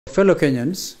Fellow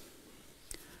Kenyans,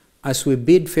 as we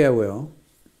bid farewell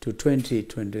to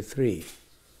 2023,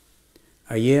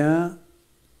 a year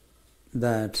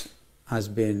that has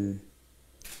been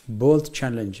both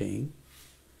challenging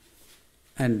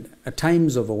and at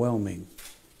times overwhelming,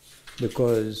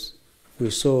 because we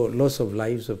saw loss of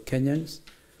lives of Kenyans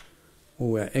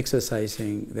who were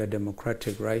exercising their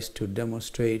democratic rights to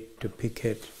demonstrate, to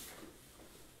picket.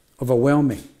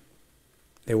 Overwhelming.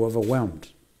 They were overwhelmed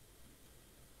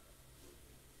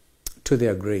to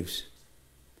their graves.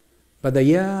 But the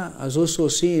year has also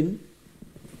seen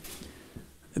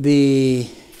the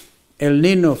El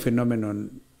Nino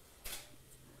phenomenon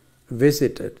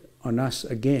visited on us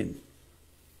again.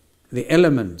 The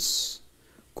elements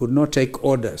could not take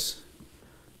orders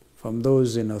from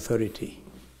those in authority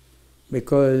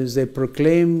because they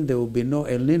proclaimed there will be no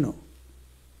El Nino.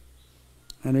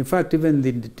 And in fact, even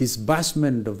the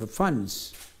disbursement of the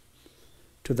funds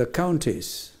to the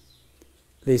counties,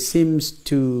 they seem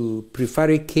to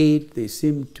prevaricate, they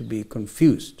seem to be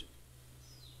confused.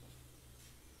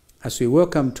 As we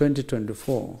welcome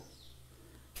 2024,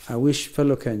 I wish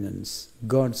fellow Kenyans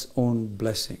God's own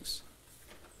blessings.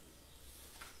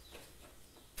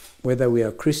 Whether we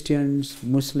are Christians,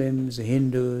 Muslims,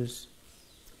 Hindus,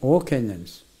 or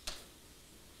Kenyans,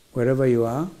 wherever you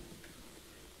are,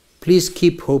 please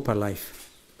keep hope alive.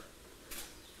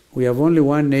 We have only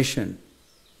one nation,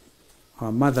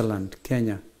 our motherland,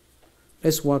 Kenya.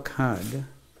 Let's work hard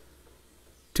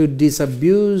to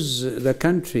disabuse the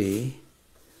country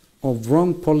of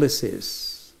wrong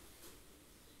policies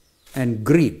and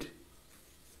greed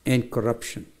and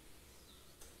corruption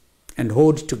and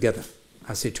hold together,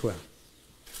 as it were.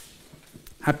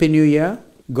 Happy New Year,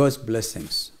 God's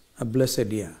blessings, a blessed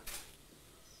year.